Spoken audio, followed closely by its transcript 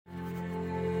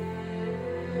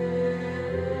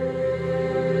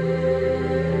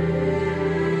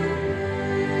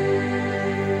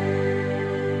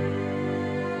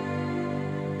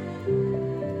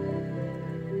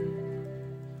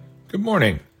Good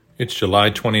morning. It's July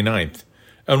 29th,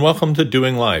 and welcome to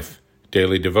Doing Life,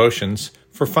 daily devotions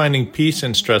for finding peace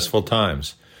in stressful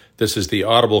times. This is the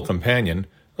audible companion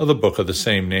of the book of the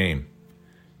same name.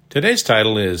 Today's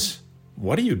title is,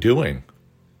 What Are You Doing?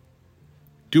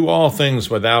 Do all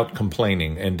things without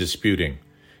complaining and disputing,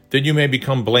 that you may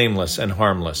become blameless and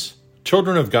harmless,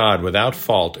 children of God without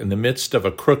fault in the midst of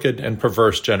a crooked and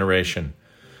perverse generation,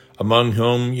 among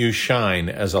whom you shine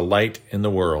as a light in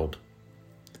the world.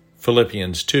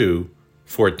 Philippians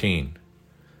 2:14.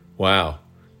 Wow,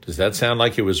 does that sound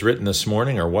like it was written this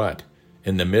morning or what?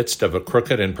 In the midst of a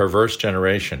crooked and perverse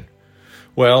generation.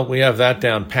 Well, we have that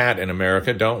down pat in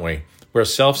America, don't we? Where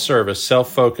self-service,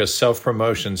 self-focus,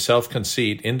 self-promotion,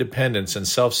 self-conceit, independence, and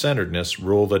self-centeredness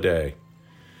rule the day.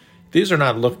 These are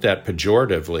not looked at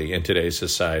pejoratively in today's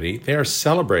society. They are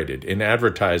celebrated in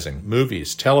advertising,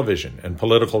 movies, television, and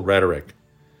political rhetoric.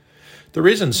 The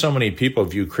reason so many people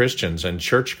view Christians and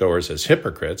churchgoers as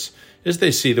hypocrites is they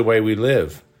see the way we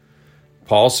live.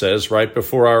 Paul says right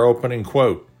before our opening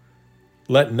quote,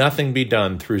 "Let nothing be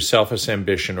done through selfish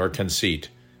ambition or conceit,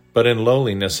 but in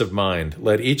lowliness of mind,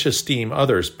 let each esteem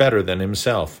others better than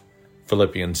himself."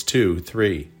 Philippians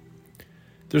 2:3.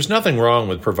 There's nothing wrong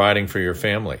with providing for your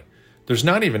family. There's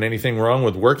not even anything wrong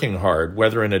with working hard,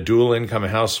 whether in a dual-income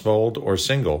household or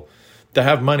single, to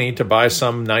have money to buy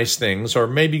some nice things or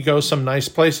maybe go some nice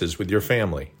places with your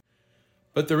family.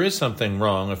 But there is something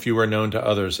wrong if you are known to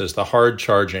others as the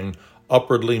hard-charging,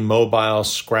 upwardly mobile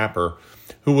scrapper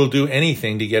who will do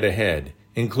anything to get ahead,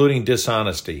 including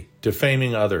dishonesty,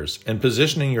 defaming others, and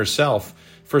positioning yourself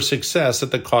for success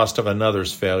at the cost of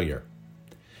another's failure.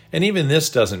 And even this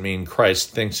doesn't mean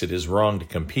Christ thinks it is wrong to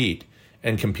compete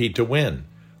and compete to win.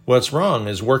 What's wrong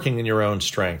is working in your own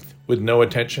strength, with no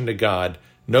attention to God,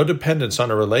 no dependence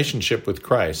on a relationship with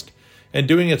Christ, and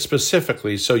doing it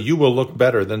specifically so you will look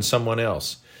better than someone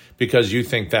else, because you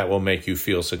think that will make you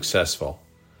feel successful.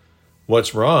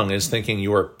 What's wrong is thinking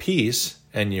your peace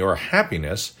and your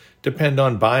happiness depend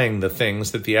on buying the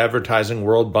things that the advertising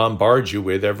world bombards you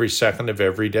with every second of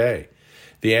every day.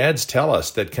 The ads tell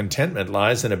us that contentment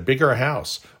lies in a bigger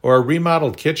house, or a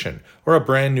remodeled kitchen, or a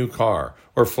brand new car,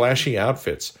 or flashy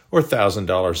outfits, or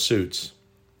 $1,000 suits.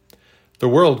 The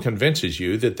world convinces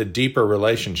you that the deeper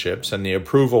relationships and the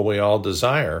approval we all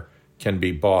desire can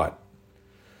be bought.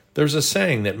 There's a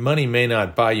saying that money may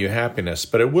not buy you happiness,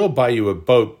 but it will buy you a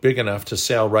boat big enough to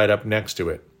sail right up next to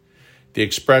it. The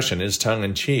expression is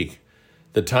tongue-in-cheek.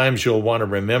 The times you'll want to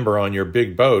remember on your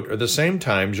big boat are the same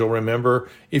times you'll remember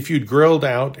if you'd grilled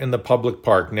out in the public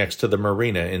park next to the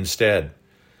marina instead.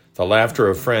 The laughter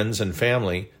of friends and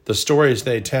family, the stories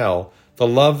they tell, the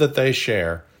love that they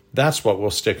share, that's what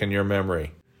will stick in your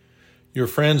memory. Your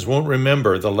friends won't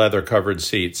remember the leather-covered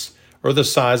seats, or the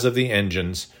size of the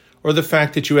engines, or the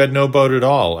fact that you had no boat at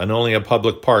all and only a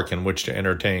public park in which to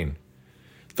entertain.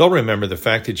 They'll remember the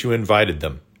fact that you invited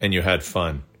them and you had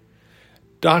fun.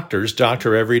 Doctors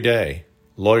doctor every day.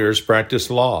 Lawyers practice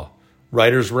law.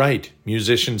 Writers write.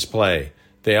 Musicians play.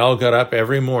 They all get up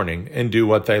every morning and do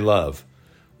what they love,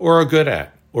 or are good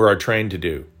at, or are trained to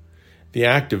do. The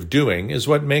act of doing is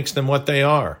what makes them what they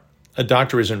are. A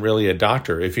doctor isn't really a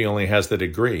doctor if he only has the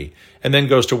degree, and then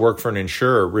goes to work for an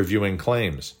insurer reviewing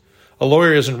claims. A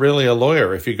lawyer isn't really a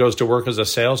lawyer if he goes to work as a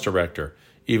sales director,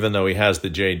 even though he has the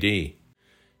JD.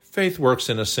 Faith works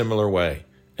in a similar way,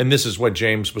 and this is what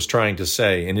James was trying to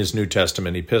say in his New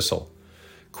Testament epistle.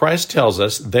 Christ tells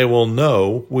us they will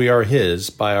know we are his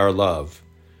by our love.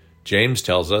 James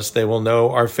tells us they will know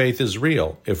our faith is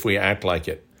real if we act like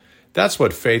it. That's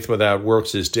what faith without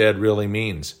works is dead really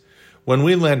means. When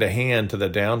we lend a hand to the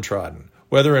downtrodden,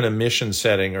 whether in a mission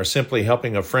setting or simply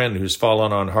helping a friend who's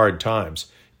fallen on hard times,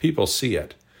 people see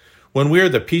it. When we're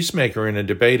the peacemaker in a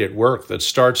debate at work that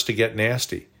starts to get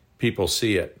nasty, people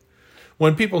see it.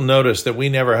 When people notice that we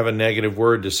never have a negative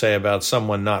word to say about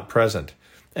someone not present,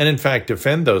 and in fact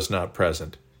defend those not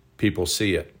present, people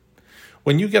see it.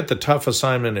 When you get the tough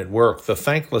assignment at work, the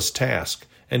thankless task,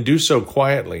 and do so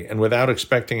quietly and without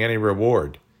expecting any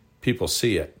reward, people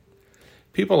see it.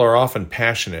 People are often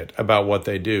passionate about what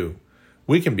they do.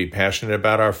 We can be passionate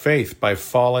about our faith by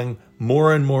falling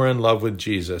more and more in love with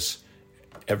Jesus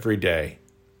every day.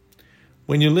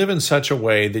 When you live in such a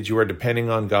way that you are depending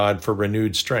on God for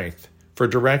renewed strength, for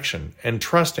direction, and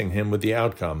trusting him with the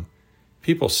outcome,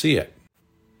 people see it.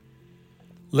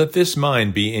 Let this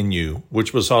mind be in you,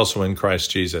 which was also in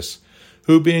Christ Jesus,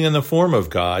 who, being in the form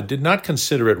of God, did not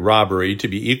consider it robbery to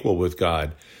be equal with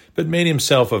God, but made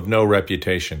himself of no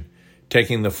reputation,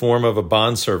 taking the form of a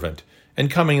bondservant,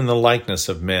 and coming in the likeness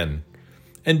of men.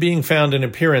 And being found in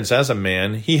appearance as a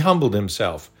man, he humbled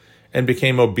himself, and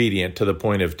became obedient to the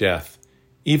point of death,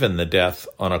 even the death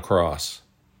on a cross.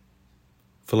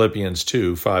 Philippians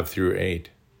 2, 5-8.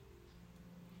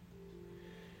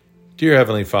 Dear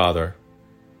Heavenly Father,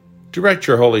 direct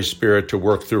your Holy Spirit to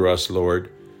work through us,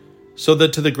 Lord, so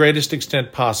that to the greatest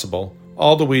extent possible,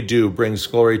 all that we do brings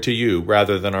glory to you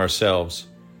rather than ourselves.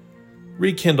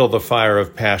 Rekindle the fire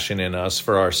of passion in us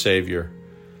for our Savior.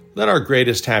 Let our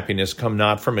greatest happiness come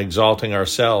not from exalting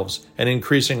ourselves and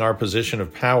increasing our position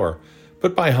of power,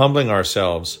 but by humbling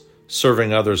ourselves,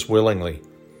 serving others willingly,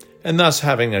 and thus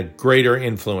having a greater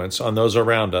influence on those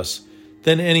around us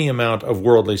than any amount of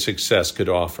worldly success could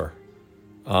offer.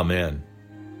 Amen.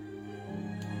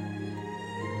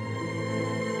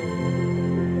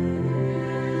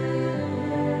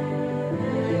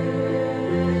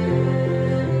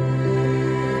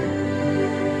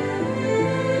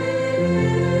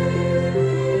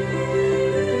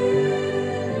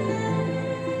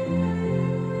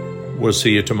 We'll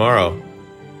see you tomorrow